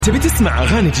تبي تسمع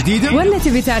أغاني جديدة؟ ولا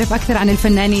تبي تعرف أكثر عن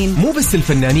الفنانين؟ مو بس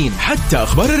الفنانين، حتى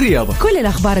أخبار الرياضة، كل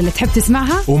الأخبار اللي تحب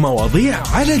تسمعها ومواضيع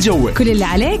على جوك. كل اللي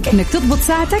عليك إنك تضبط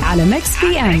ساعتك على ميكس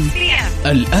بي ام.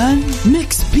 الآن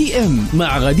ميكس بي ام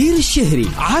مع غدير الشهري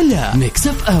على ميكس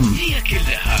اف ام. هي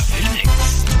كلها في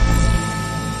الميكس.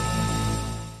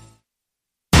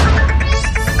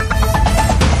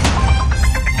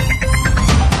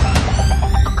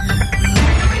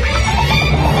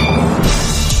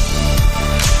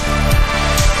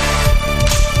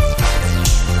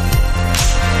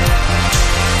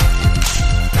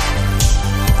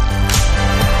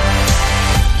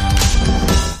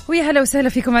 أهلا وسهلا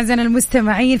فيكم أعزائنا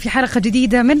المستمعين في حلقة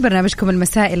جديدة من برنامجكم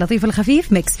المسائي اللطيف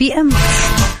الخفيف ميكس بي ام،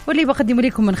 واللي بقدمه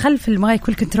لكم من خلف المايك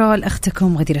والكنترول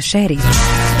أختكم غدير الشهري.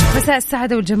 مساء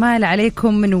السعادة والجمال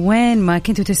عليكم من وين ما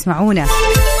كنتوا تسمعونا.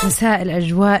 مساء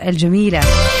الأجواء الجميلة،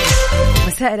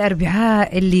 مساء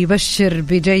الأربعاء اللي يبشر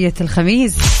بجية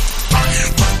الخميس.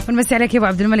 والمساء عليك يا أبو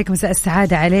عبد الملك، مساء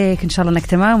السعادة عليك، إن شاء الله أنك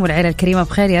تمام والعائلة الكريمة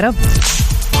بخير يا رب.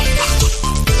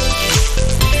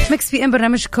 ميكس بي ام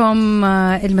برنامجكم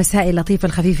المسائي اللطيف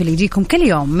الخفيف اللي يجيكم كل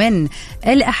يوم من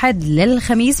الأحد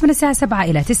للخميس من الساعة 7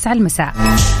 إلى 9 المساء.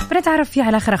 بنتعرف فيه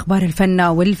على آخر أخبار الفن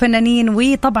والفنانين،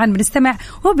 وطبعا بنستمع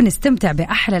وبنستمتع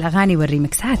بأحلى الأغاني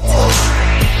والريمكسات.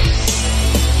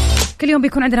 كل يوم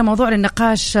بيكون عندنا موضوع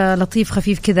للنقاش لطيف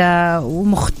خفيف كذا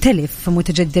ومختلف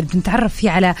متجدد، بنتعرف فيه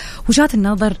على وجهات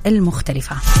النظر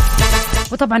المختلفة.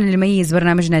 وطبعا اللي يميز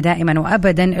برنامجنا دائما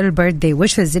وأبدا البيرثدي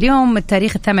ويشز. اليوم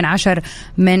التاريخ 18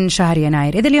 من شهر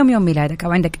يناير. إذا اليوم يوم ميلادك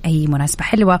أو عندك أي مناسبة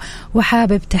حلوة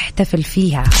وحابب تحتفل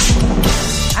فيها،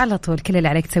 على طول كل اللي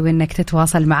عليك تسوي إنك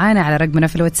تتواصل معنا على رقمنا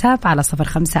في الواتساب على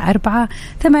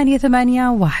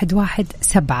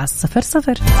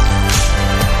 0548811700.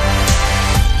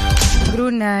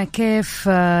 قولونا كيف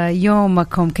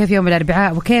يومكم، كيف يوم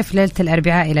الأربعاء وكيف ليلة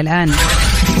الأربعاء إلى الآن.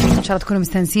 إن شاء الله تكونوا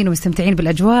مستانسين ومستمتعين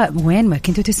بالأجواء وين ما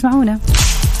كنتوا تسمعونا.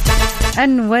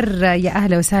 أنور يا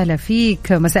أهلا وسهلا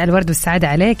فيك، مساء الورد والسعادة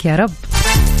عليك يا رب.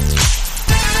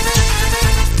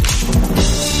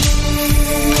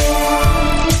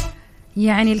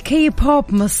 يعني الكي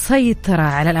بوب مسيطرة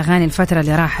على الأغاني الفترة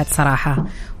اللي راحت صراحة،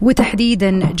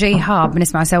 وتحديدا جي هاب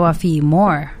بنسمع سوا في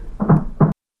مور.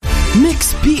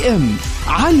 ميكس بي ام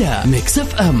على ميكس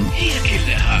اف ام، هي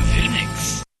كلها في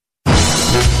الميكس.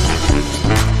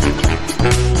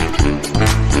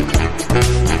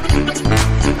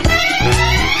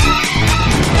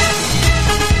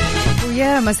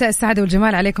 ويا مساء السعادة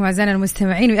والجمال عليكم أعزائنا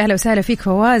المستمعين، وأهلا وسهلا فيك.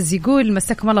 فواز يقول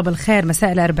مساكم الله بالخير،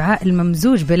 مساء الأربعاء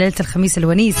الممزوج بليلة الخميس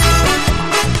الونيس.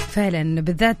 فعلا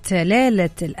بالذات ليلة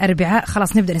الأربعاء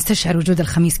خلاص نبدأ نستشعر وجود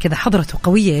الخميس كذا، حضرته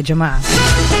قوية يا جماعة.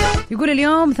 يقول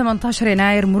اليوم 18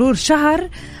 يناير مرور شهر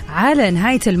على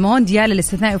نهاية المونديال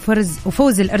الاستثنائي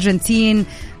وفوز الأرجنتين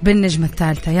بالنجمة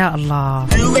الثالثة. يا الله،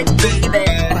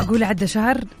 أقول عدى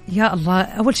شهر، يا الله.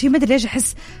 أول شيء ما أدري ليش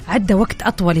أحس عدى وقت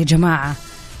أطول يا جماعة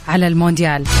على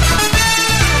المونديال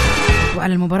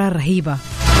وعلى المباراة الرهيبة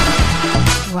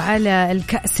وعلى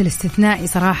الكأس الاستثنائي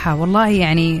صراحة، والله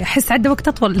يعني أحس عدى وقت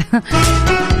أطول.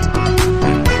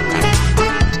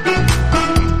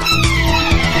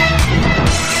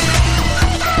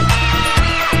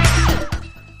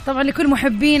 طبعا لكل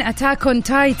محبين أتاك أون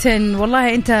تايتن،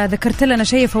 والله أنت ذكرت لنا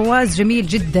شيء فواز جميل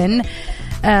جدا.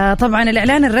 طبعا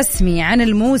الإعلان الرسمي عن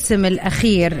الموسم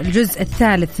الأخير، الجزء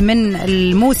الثالث من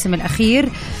الموسم الأخير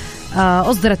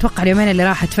أصدر أتوقع اليومين اللي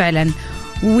راحت فعلا.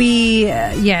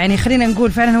 ويعني خلينا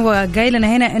نقول فعلا هو قايل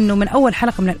لنا هنا أنه من أول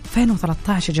حلقة من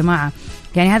 2013 يا جماعة،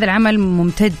 يعني هذا العمل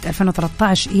ممتد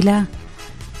 2013 إلى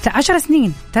 10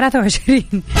 سنين 23.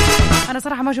 أنا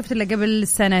صراحة ما شفت إلا قبل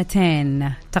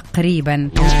سنتين تقريبا،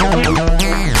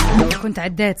 كنت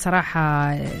عديت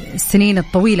صراحة السنين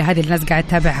الطويلة هذه اللي الناس قاعد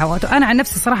تتابعها. وأنا عن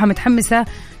نفسي صراحة متحمسة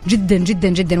جدا جدا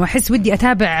جدا، وأحس ودي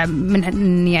أتابع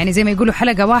من يعني زي ما يقولوا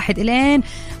حلقة واحد إلين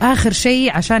آخر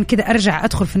شيء، عشان كذا أرجع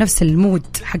أدخل في نفس المود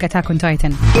حق أتاك أون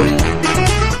تايتن.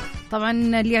 طبعا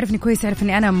اللي يعرفني كويس يعرف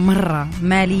أني أنا مرة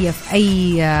مالية في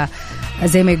أي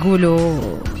زي ما يقولوا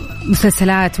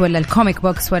مسلسلات ولا الكوميك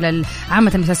بوكس ولا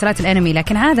عامة المسلسلات الأنمي،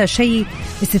 لكن هذا شيء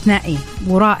استثنائي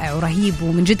ورائع ورهيب،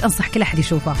 ومن جد أنصح كل أحد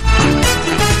يشوفه.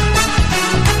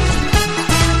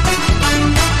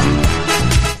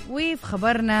 وفي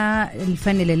خبرنا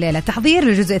الفني لليلة، تحضير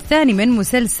للجزء الثاني من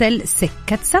مسلسل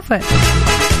سكة سفر.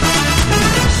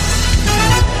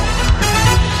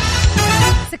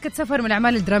 سكة سفر من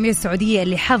الأعمال الدرامية السعودية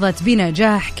اللي حظت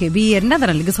بنجاح كبير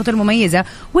نظرا لقصته المميزة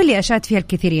واللي أشاد فيها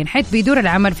الكثيرين، حيث بيدور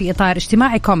العمل في إطار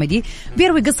اجتماعي كوميدي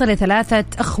بيروي قصة ل3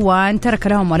 أخوان ترك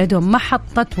لهم والدهم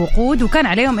محطة وقود وكان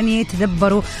عليهم أن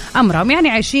يتدبروا أمرهم، يعني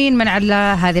عايشين من على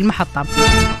هذه المحطة.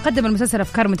 قدم المسلسل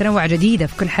أفكار متنوعة جديدة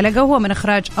في كل حلقة، وهو من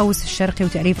إخراج أوس الشرقي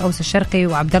وتأليف أوس الشرقي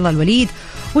وعبد الله الوليد،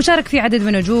 وشارك فيه عدد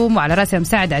من النجوم وعلى رأسهم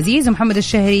سعد عزيز ومحمد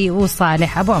الشهري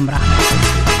وصالح أبو عمرة.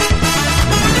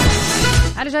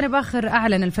 على جانب آخر،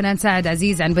 أعلن الفنان سعد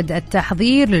عزيز عن بدء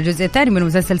التحضير للجزء الثاني من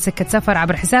مسلسل سكة سفر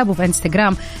عبر حسابه في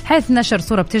انستغرام، حيث نشر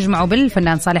صورة بتجمعه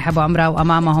بالفنان صالح أبو عمرة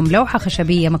وأمامهم لوحة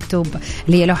خشبية مكتوب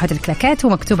اللي هي لوحة الكلاكات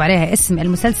ومكتوب عليها اسم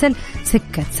المسلسل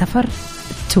سكة سفر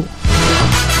 2.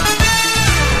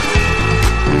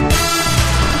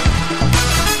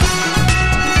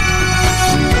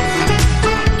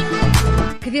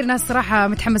 كثير ناس صراحة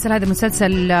متحمسة لهذا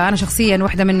المسلسل، أنا شخصيا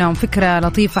واحدة منهم. فكرة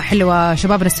لطيفة حلوة،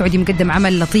 شبابنا السعودي مقدم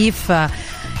عمل لطيف،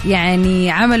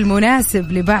 يعني عمل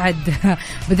مناسب لبعد،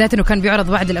 بالذات أنه كان بيعرض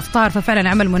بعد الإفطار، ففعلا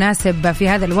عمل مناسب في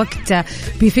هذا الوقت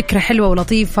بفكرة حلوة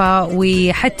ولطيفة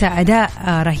وحتى أداء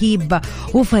رهيب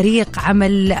وفريق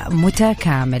عمل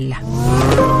متكامل.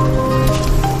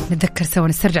 نتذكر سوا،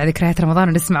 نسترجع ذكريات رمضان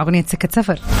ونسمع أغنية سكة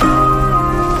سفر.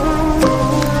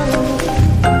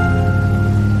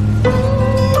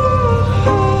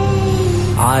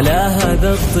 على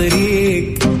هذا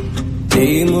الطريق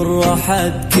يمر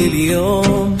أحد كل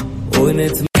يوم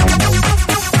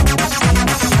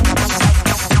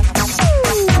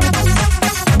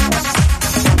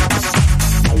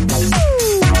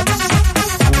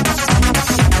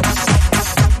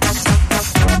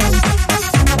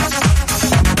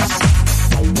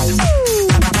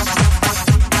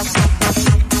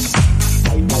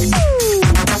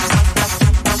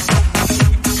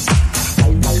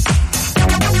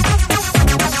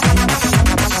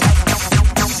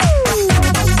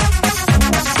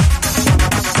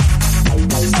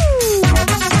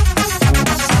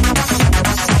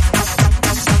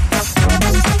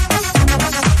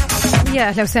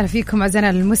أهلا وسهلا فيكم أعزائنا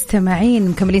المستمعين،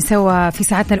 مكملين سوا في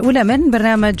ساعتنا الأولى من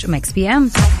برنامج ميكس بي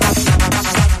أم.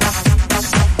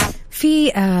 في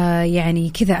يعني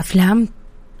كذا أفلام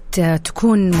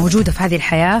تكون موجودة في هذه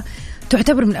الحياة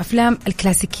تعتبر من الأفلام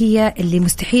الكلاسيكية اللي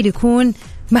مستحيل يكون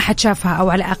ما حد شافها أو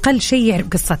على أقل شيء يعرف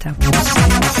قصتها.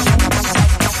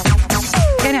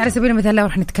 يعني على سبيل المثال لو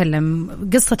رح نتكلم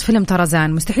قصة فيلم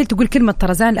طرزان، مستحيل تقول كلمة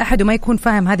طرزان لأحد وما يكون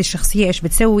فاهم هذه الشخصية إيش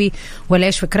بتسوي ولا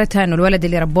إيش فكرتها، إنه الولد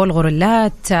اللي ربوه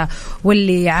الغرلات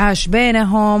واللي عاش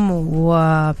بينهم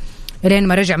ولين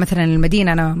ما رجع مثلا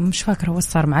المدينة، أنا مش فاكرة وش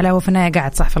صار معه، وفي النهاية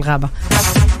قاعد صح في الغابة.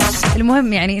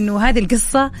 المهم يعني إنه هذه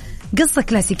القصة قصة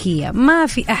كلاسيكية، ما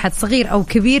في أحد صغير أو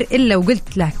كبير إلا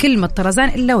وقلت له كلمة طرزان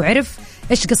إلا وعرف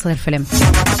إيش قصة الفيلم.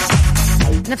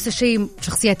 نفس الشيء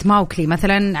شخصية ماوكلي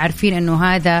مثلا، عارفين أنه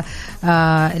هذا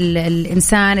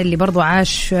الإنسان اللي برضو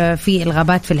عاش في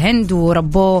الغابات في الهند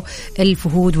وربوه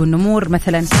الفهود والنمور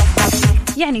مثلا.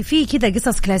 يعني في كده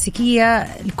قصص كلاسيكية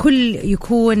الكل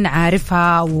يكون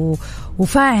عارفها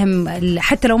وفاهم،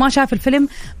 حتى لو ما شاف الفيلم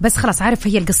بس خلاص عارف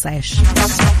هي القصة إيش.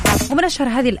 ومن أشهر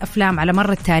هذه الأفلام على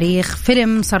مر التاريخ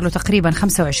فيلم صار له تقريبا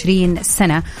 25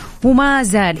 سنة وما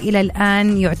زال إلى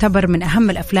الآن يعتبر من أهم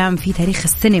الأفلام في تاريخ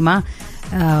السينما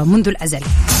منذ الأزل،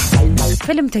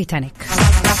 فيلم تايتانيك.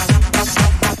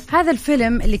 هذا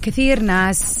الفيلم اللي كثير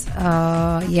ناس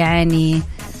يعني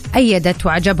أيدت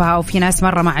وعجبها، وفي ناس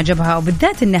مرة ما عجبها،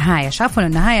 وبالذات النهاية شافوا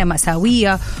النهاية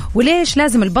مأساوية، وليش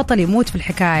لازم البطل يموت في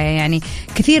الحكاية. يعني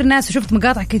كثير ناس، وشفت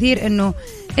مقاطع كثير إنه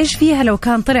إيش فيها لو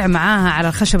كان طلع معاها على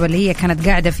الخشبة اللي هي كانت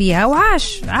قاعدة فيها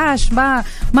وعاش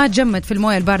ما تجمد في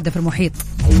الموية الباردة في المحيط.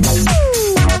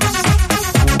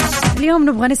 اليوم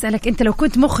نبغى نسألك أنت لو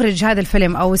كنت مخرج هذا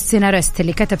الفيلم أو السيناريست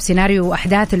اللي كتب سيناريو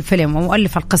أحداث الفيلم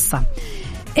ومؤلف القصة،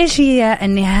 إيش هي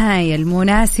النهاية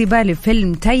المناسبة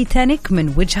لفيلم تايتانيك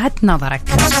من وجهة نظرك؟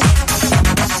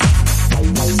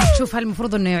 شوف، هل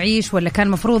المفروض أنه يعيش ولا كان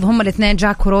المفروض هم الاثنين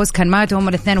جاك وروز كان ماتوا هم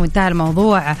الاثنين وانتهى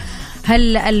الموضوع؟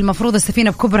 هل المفروض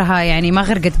السفينة بكبرها يعني ما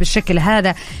غرقت بالشكل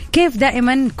هذا؟ كيف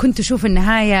دائما كنت تشوف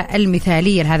النهاية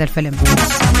المثالية لهذا الفيلم؟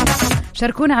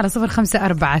 شاركونا على 0548811700.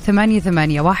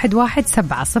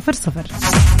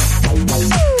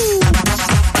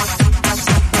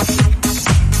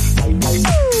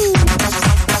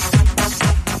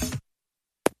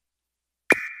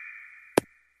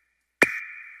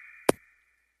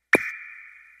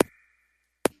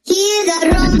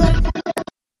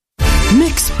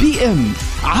 ميكس بي ام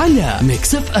على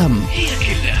ميكس اف ام، هي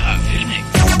كلها في الميكس.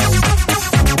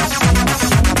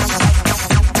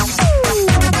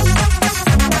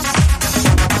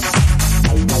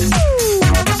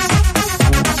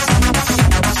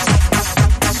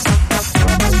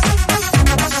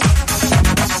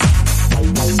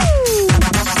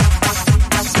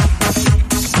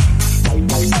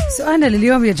 سؤالنا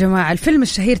لليوم يا جماعة، الفيلم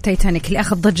الشهير تايتانيك اللي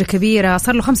أخذ ضجة كبيرة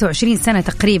صار له 25 سنة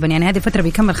تقريبا، يعني هذه الفترة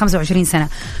بيكمل 25 سنة.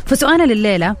 فسؤالنا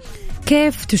لليلة،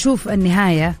 كيف تشوف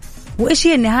النهاية؟ وإيش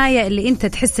هي النهاية اللي أنت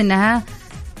تحس أنها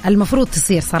المفروض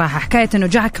تصير؟ صراحة حكاية أنه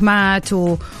جاك مات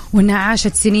وأنها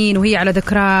عاشت سنين وهي على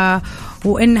ذكراه،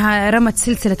 وأنها رمت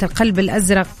سلسلة القلب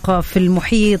الأزرق في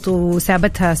المحيط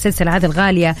وسابتها السلسلة هذه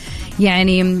الغالية،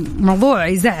 يعني موضوع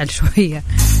يزعل شوية.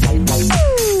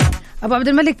 أبو عبد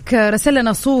الملك رسل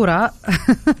لنا صورة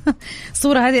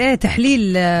صورة هذه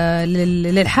تحليل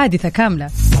للحادثة كاملة.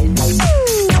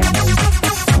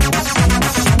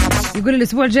 يقول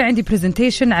الأسبوع الجاي عندي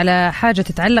برزنتيشن على حاجة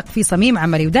تتعلق في صميم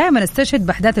عملي، ودائما استشهد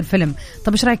بأحداث الفيلم.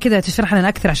 طب إيش رأيك كذا تشرح لنا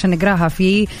أكثر عشان نقراها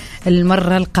في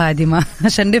المرة القادمة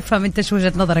عشان نفهم أنت شو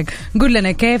وجهة نظرك. قول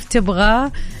لنا كيف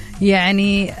تبغى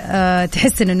يعني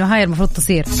تحس إن النهاية المفروض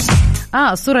تصير.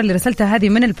 الصورة اللي رسلتها هذه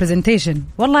من البرزنتيشن،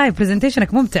 والله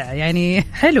برزنتيشنك ممتع يعني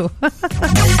حلو.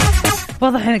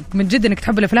 واضح إنك من جد إنك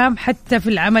تحب الأفلام، حتى في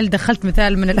العمل دخلت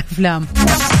مثال من الأفلام.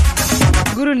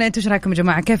 قولوا لنا انتوا ايش رايكم يا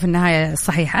جماعه، كيف النهايه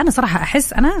الصحيحه؟ انا صراحه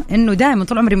احس انه دائما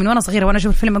طول عمري من وانا صغيره وانا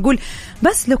اشوف الفيلم اقول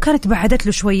بس لو كانت بعدت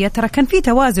له شويه، ترى كان في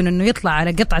توازن انه يطلع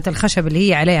على قطعه الخشب اللي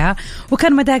هي عليها،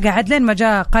 وكان مدى قاعد لين ما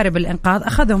جاء قارب الانقاذ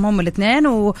اخذهم هم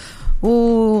الاثنين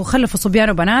وخلفوا صبيان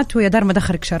وبنات، ويا دار ما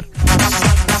دخلك شر.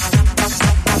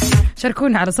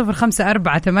 شاركونا على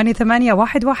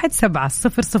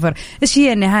 0548811700. ايش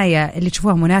هي النهايه اللي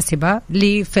تشوفوها مناسبه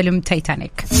لفيلم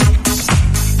تايتانيك؟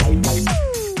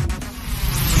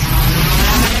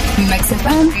 Mix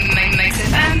FM,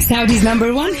 Saudi's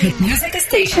 #1 hit music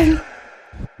station.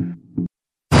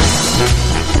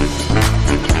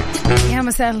 يا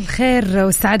مساء الخير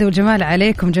والسعادة والجمال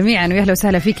عليكم جميعا، ويهلا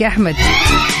وسهلا فيك يا أحمد.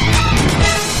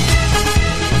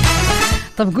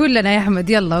 طب قول لنا يا أحمد،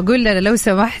 يلا قول لنا لو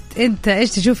سمحت أنت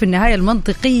إيش تشوف النهاية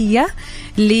المنطقية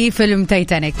لفيلم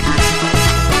تايتانيك؟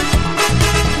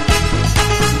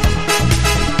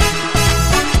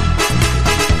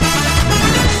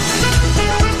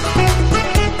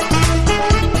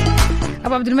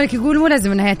 أبو عبد الملك يقول مو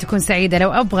لازم النهاية تكون سعيدة،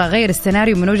 لو أبغى غير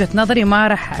السيناريو من وجهة نظري ما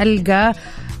راح ألقى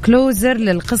كلوزر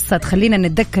للقصة تخلينا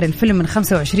نتذكر الفيلم من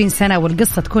 25 سنة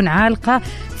والقصة تكون عالقة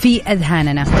في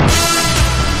أذهاننا.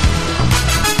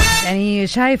 يعني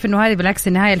شايف إنه هذه بالعكس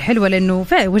النهاية الحلوة، لأنه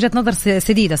في وجهة نظر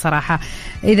سديدة صراحة.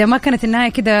 إذا ما كانت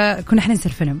النهاية كده كنا حننسى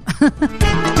الفيلم.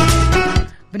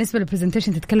 بالنسبة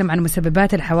للبرزنتيشن تتكلم عن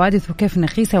مسببات الحوادث وكيف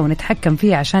نقيسها ونتحكم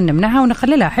فيها عشان نمنعها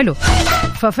ونقللها. حلو،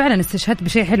 ففعلا استشهدت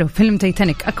بشيء حلو، فيلم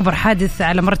تايتانيك أكبر حادث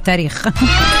على مر التاريخ.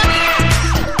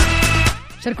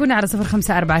 شاركونا على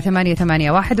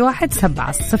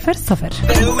 0548811700.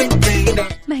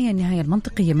 ما هي النهاية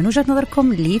المنطقية من وجهة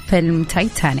نظركم لفيلم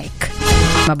تايتانيك؟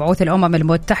 مبعوث الأمم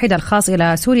المتحدة الخاص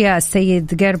إلى سوريا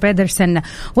السيد جير بيدرسون،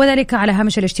 وذلك على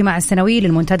هامش الاجتماع السنوي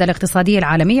للمنتدى الاقتصادي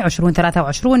العالمي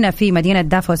 2023 في مدينة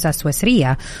دافوس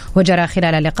السويسرية. وجرى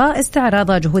خلال اللقاء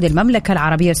استعراض جهود المملكة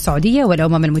العربية السعودية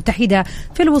والأمم المتحدة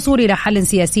في الوصول إلى حل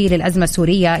سياسي للأزمة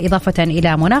السورية، إضافة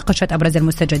إلى مناقشة أبرز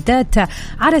المستجدات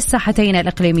على الساحتين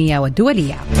الإقليمية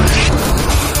والدولية.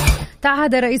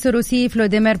 تعهد الرئيس الروسي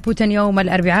فلاديمير بوتين يوم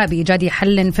الأربعاء بإيجاد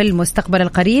حل في المستقبل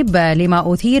القريب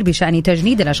لما أثير بشأن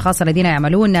تجنيد الأشخاص الذين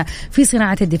يعملون في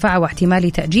صناعة الدفاع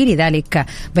واحتمال تأجيل ذلك،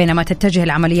 بينما تتجه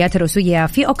العمليات الروسية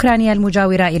في أوكرانيا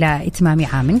المجاورة إلى إتمام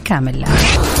عام كامل.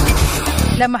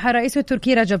 لمح الرئيس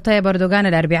التركي رجب طيب أردوغان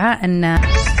الأربعاء أن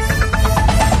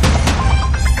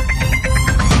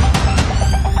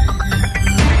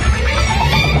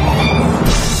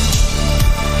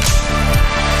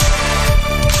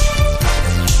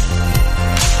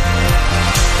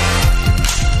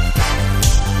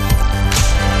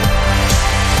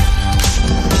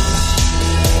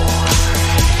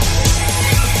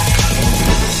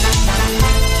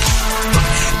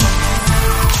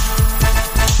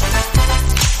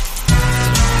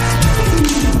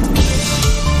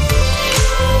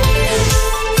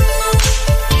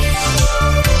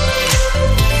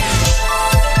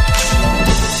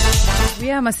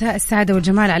مساء السعادة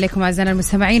والجمال عليكم أعزائنا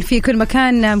المستمعين في كل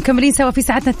مكان. مكملين سوا في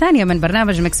ساعتنا الثانية من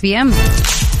برنامج مكس بي ام.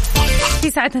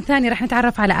 في ساعتنا الثانية رح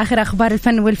نتعرف على آخر أخبار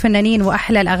الفن والفنانين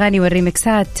وأحلى الأغاني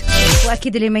والريمكسات،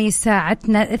 وأكيد اللي يميز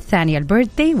ساعتنا الثانية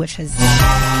البيرثدي ويشز.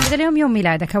 إذا اليوم يوم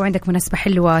ميلادك أو عندك مناسبة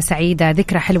حلوة سعيدة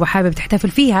ذكرى حلوة حابب تحتفل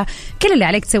فيها، كل اللي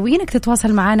عليك تسويه إنك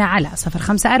تتواصل معنا على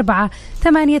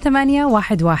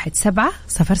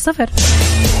 0548811700.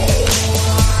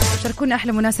 شاركونا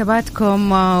أحلى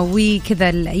مناسباتكم وكذا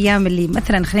الأيام اللي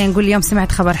مثلا خلينا نقول اليوم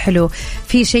سمعت خبر حلو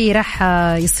في شيء راح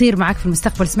يصير معك في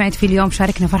المستقبل سمعت فيه اليوم،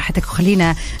 شاركنا فرحتك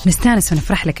وخلينا نستانس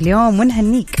ونفرح لك اليوم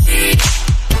ونهنيك.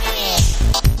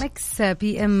 ميكس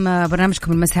بي ام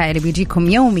برنامجكم المسائي اللي بيجيكم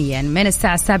يوميا من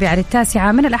الساعة 7 ل9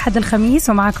 من الأحد الخميس،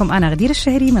 ومعكم أنا غدير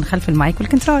الشهري من خلف المايك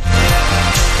والكنترول.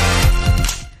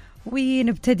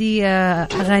 ونبتدي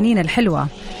أغانينا الحلوة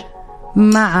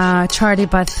مع تشارلي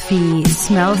باث في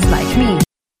Smells Like Me.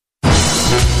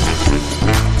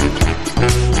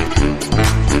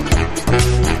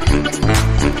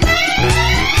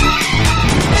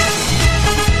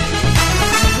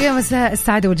 يا مساء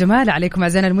السعادة والجمال عليكم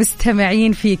أعزائنا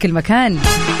المستمعين في كل مكان،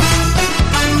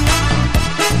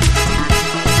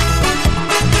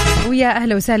 ويا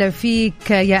أهلا وسهلا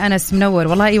فيك يا أنس منور.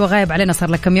 والله أيوة غايب علينا صار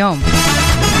لك كم يوم.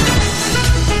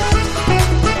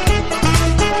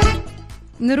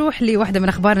 نروح لواحدة من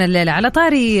أخبارنا الليلة على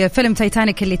طاري فيلم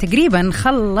تايتانيك اللي تقريبا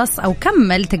خلص أو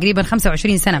كمل تقريبا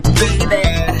 25 سنة.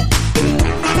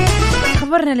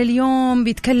 خبرنا لليوم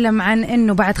بيتكلم عن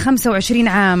أنه بعد 25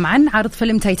 عام عن عرض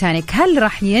فيلم تايتانيك، هل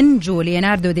راح ينجو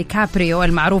ليوناردو دي كابريو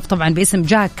المعروف طبعا باسم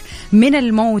جاك من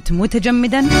الموت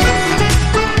متجمدا؟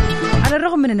 على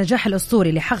الرغم من النجاح الأسطوري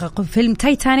اللي حققه فيلم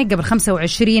تايتانيك قبل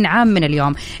 25 عام من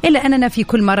اليوم، إلا أننا في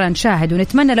كل مرة نشاهد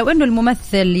ونتمنى لو أنه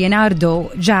الممثل ليوناردو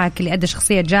جاك اللي أدى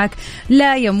شخصية جاك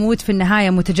لا يموت في النهاية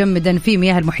متجمدا في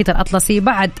مياه المحيط الأطلسي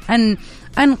بعد أن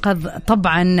أنقذ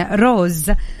طبعا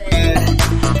روز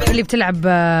اللي بتلعب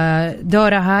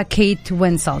دورها كيت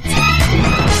وينسلت.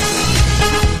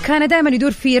 كان دائما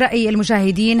يدور في رأي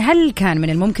المشاهدين هل كان من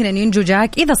الممكن أن ينجو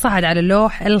جاك إذا صعد على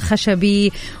اللوح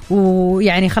الخشبي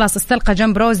ويعني خلاص استلقى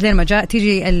جنب روز لين ما جاء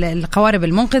تيجي القوارب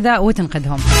المنقذة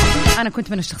وتنقذهم. أنا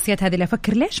كنت من الشخصيات هذه اللي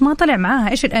أفكر ليش ما طلع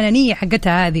معاها، إيش الأنانية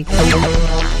حقتها هذه؟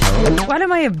 وعلى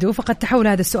ما يبدو فقد تحول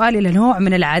هذا السؤال إلى نوع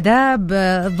من العذاب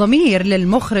الضمير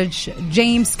للمخرج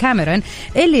جيمس كاميرون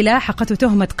اللي لاحقته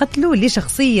تهمة قتله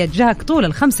لشخصية جاك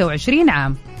طول 25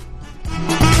 عام.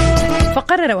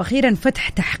 فقرروا أخيرا فتح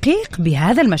تحقيق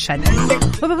بهذا المشهد.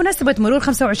 وبمناسبة مرور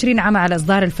 25 عام على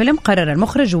إصدار الفيلم، قرر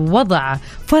المخرج وضع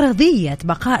فرضية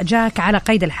بقاء جاك على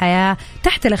قيد الحياة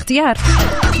تحت الاختيار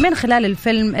من خلال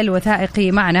الفيلم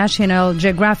الوثائقي مع ناشيونال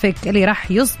جيوغرافيك اللي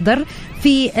راح يصدر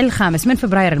في 5 من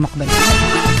فبراير المقبل.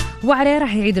 وعليه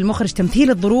راح يعيد المخرج تمثيل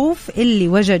الظروف اللي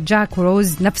وجد جاك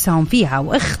وروز نفسهم فيها،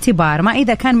 واختبار ما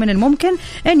إذا كان من الممكن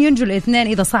أن ينجو الاثنين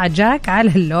إذا صعد جاك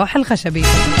على اللوح الخشبي.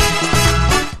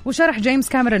 وشرح جيمس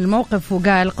كاميرون الموقف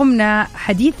وقال قمنا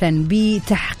حديثا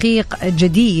بتحقيق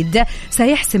جديد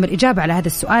سيحسم الإجابة على هذا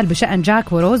السؤال بشأن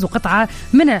جاك وروز وقطعة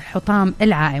من الحطام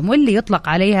العائم واللي يطلق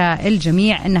عليها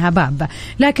الجميع أنها باب،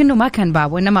 لكنه ما كان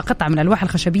باب وإنما قطعة من الألواح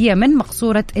الخشبية من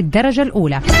مقصورة الدرجة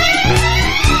الأولى.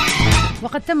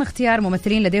 وقد تم اختيار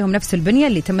ممثلين لديهم نفس البنية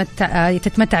اللي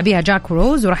تتمتع بها جاك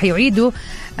وروز، وراح يعيدوا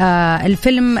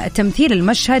الفيلم تمثيل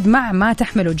المشهد مع ما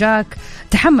تحملوا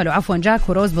جاك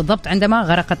وروز بالضبط عندما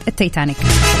غرقت التايتانيك.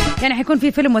 يعني حيكون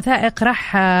في فيلم وثائق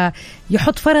راح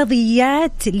يحط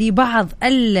فرضيات لبعض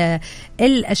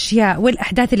الأشياء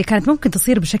والأحداث اللي كانت ممكن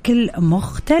تصير بشكل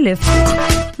مختلف.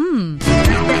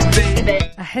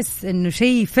 أحس إنه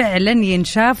شيء فعلا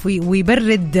ينشاف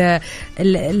ويبرد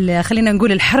خلينا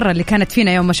نقول الحرة اللي كانت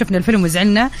فينا يوم ما شفنا الفيلم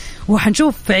وزعلنا،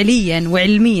 وحنشوف فعليا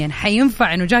وعلميا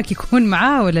حينفع إنه جاك يكون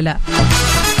معاه ولا لا.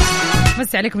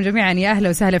 مسي عليكم جميعا، يا أهلا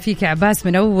وسهلا فيك يا عباس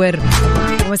منور،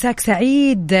 ومساك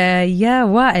سعيد يا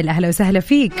وائل، أهلا وسهلا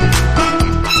فيك.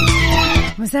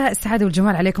 مساء السعادة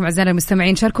والجمال عليكم أعزائنا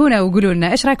المستمعين. شاركونا وقولوا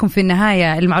لنا إيش رأيكم في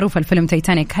النهاية المعروفة الفيلم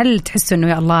تايتانيك، هل تحسوا إنه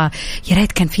يا الله يا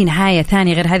ريت كان في نهاية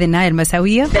ثانية غير هذه النهاية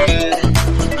المأساوية؟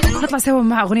 نطلع سوا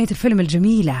مع أغنية الفيلم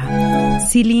الجميلة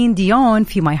سيلين ديون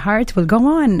في My Heart Will Go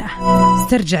On،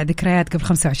 استرجع ذكريات قبل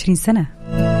 25 سنة.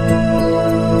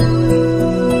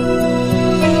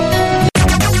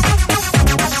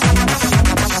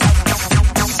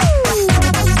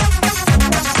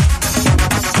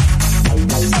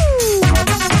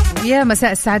 يا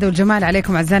مساء السعادة والجمال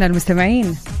عليكم أعزائنا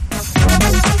المستمعين.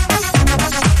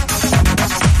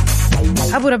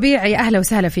 أبو ربيع يا أهلا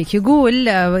وسهلا فيك، يقول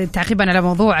تعقيبا على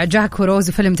موضوع جاك وروز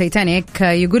وفيلم تايتانيك،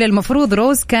 يقول المفروض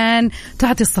روز كان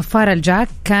تعطي الصفارة لجاك،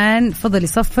 كان فضل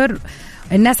يصفر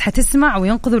الناس حتسمع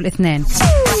وينقذوا الاثنين،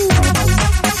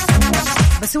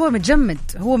 بس هو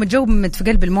متجمد في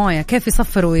قلب الموية، كيف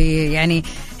يصفر؟ ويعني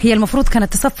هي المفروض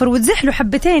كانت تصفر وتزحله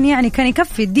حبتين، يعني كان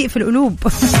يكفي الضيق في القلوب.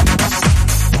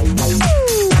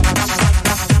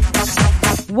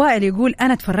 وائل يقول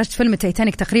أنا تفرجت فيلم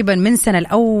تايتانيك تقريبا من سنة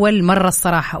الأول مرة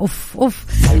الصراحة، أوف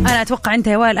أنا أتوقع أنت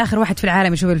يا وائل آخر واحد في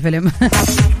العالم يشوف الفيلم.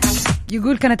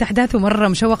 يقول كانت أحداثه مرة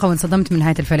مشوقة وانصدمت من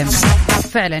نهاية الفيلم.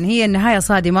 فعلا هي النهاية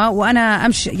صادمة، وأنا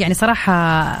أمشي يعني صراحة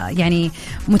يعني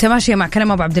متماشية مع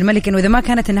كلام أبو عبد الملك إنه إذا ما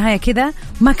كانت النهاية كذا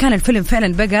ما كان الفيلم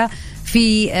فعلا بقى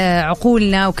في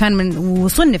عقولنا وكان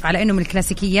وصنف على إنه من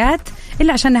الكلاسيكيات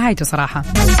إلا عشان نهايته صراحة.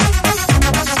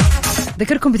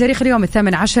 ذكركم بتاريخ اليوم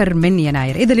 18 من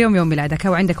يناير. إذا اليوم يوم ميلادك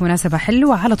أو عندك مناسبة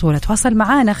حلوة على طول تواصل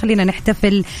معانا، خلينا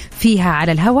نحتفل فيها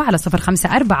على الهواء على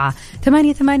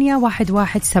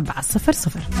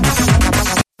 0548811700.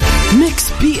 ميكس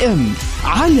بي ام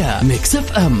على ميكس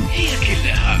اف ام، هي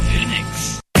كلها في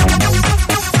الميكس.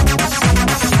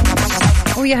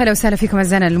 ويا هلا وسهلا فيكم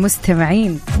أعزائنا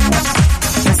المستمعين،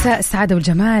 مساء السعادة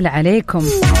والجمال عليكم.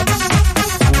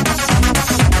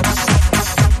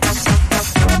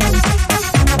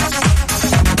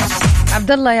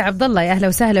 عبد الله يا عبد الله، يا اهلا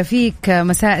وسهلا فيك،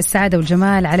 مساء السعاده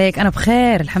والجمال عليك. انا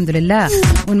بخير الحمد لله،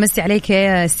 ونمسي عليك يا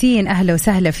ياسين، اهلا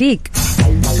وسهلا فيك،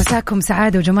 مساكم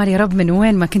سعاده وجمال يا رب من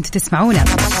وين ما كنتوا تسمعونا.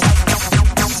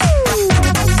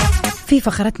 في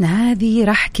فقرتنا هذه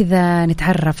راح كذا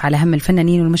نتعرف على أهم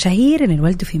الفنانين والمشاهير اللي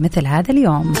انولدوا في مثل هذا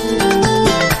اليوم.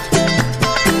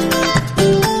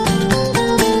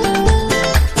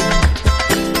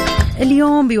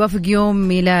 اليوم بيوافق يوم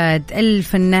ميلاد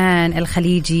الفنان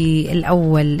الخليجي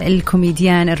الأول،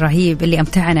 الكوميديان الرهيب اللي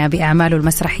أمتعنا بأعماله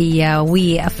المسرحية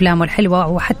وأفلامه الحلوة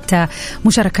وحتى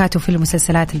مشاركاته في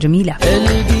المسلسلات الجميلة.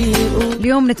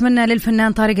 اليوم نتمنى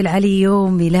للفنان طارق العلي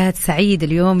يوم ميلاد سعيد،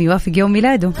 اليوم يوافق يوم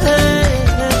ميلاده،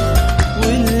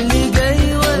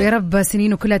 ويا رب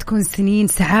سنينه كلها تكون سنين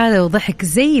سعادة وضحك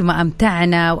زي ما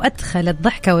أمتعنا وأدخل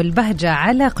الضحكة والبهجة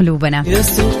على قلوبنا.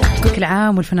 كل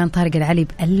عام والفنان طارق العلي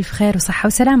بألف خير وصحة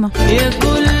وسلامة.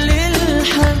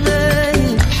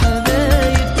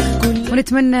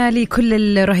 ونتمنى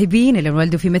لكل الرهيبين اللي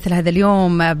انولدوا في مثل هذا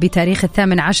اليوم بتاريخ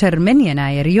 18 من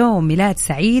يناير يوم ميلاد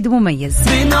سعيد ومميز.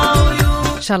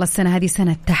 إن شاء الله السنة هذه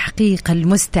سنة تحقيق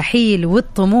المستحيل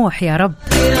والطموح يا رب.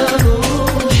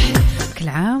 كل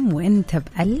عام وانت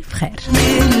بألف خير.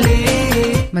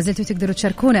 ما زلتوا تقدروا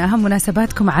تشاركونا أهم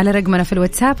مناسباتكم على رقمنا في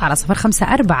الواتساب على 0548811700.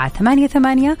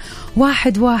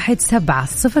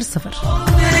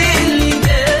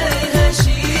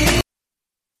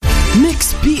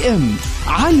 ميكس بي ام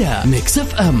على ميكس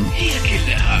اف ام، هي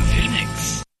كلها في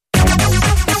الميكس.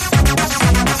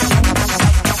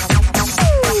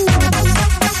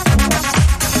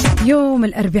 يوم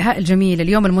الأربعاء الجميل،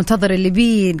 اليوم المنتظر اللي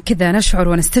بيه كذا نشعر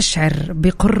ونستشعر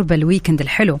بقرب الويكند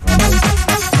الحلو.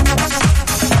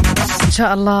 إن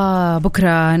شاء الله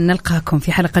بكرة نلقاكم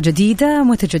في حلقة جديدة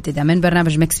متجددة من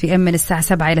برنامج ميكس بي ام من الساعة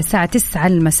 7 إلى الساعة 9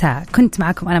 المساء. كنت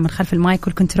معكم أنا من خلف المايك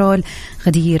والكنترول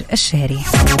غدير الشهري.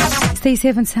 Stay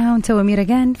safe and sound. وأميرة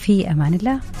جان في أمان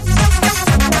الله.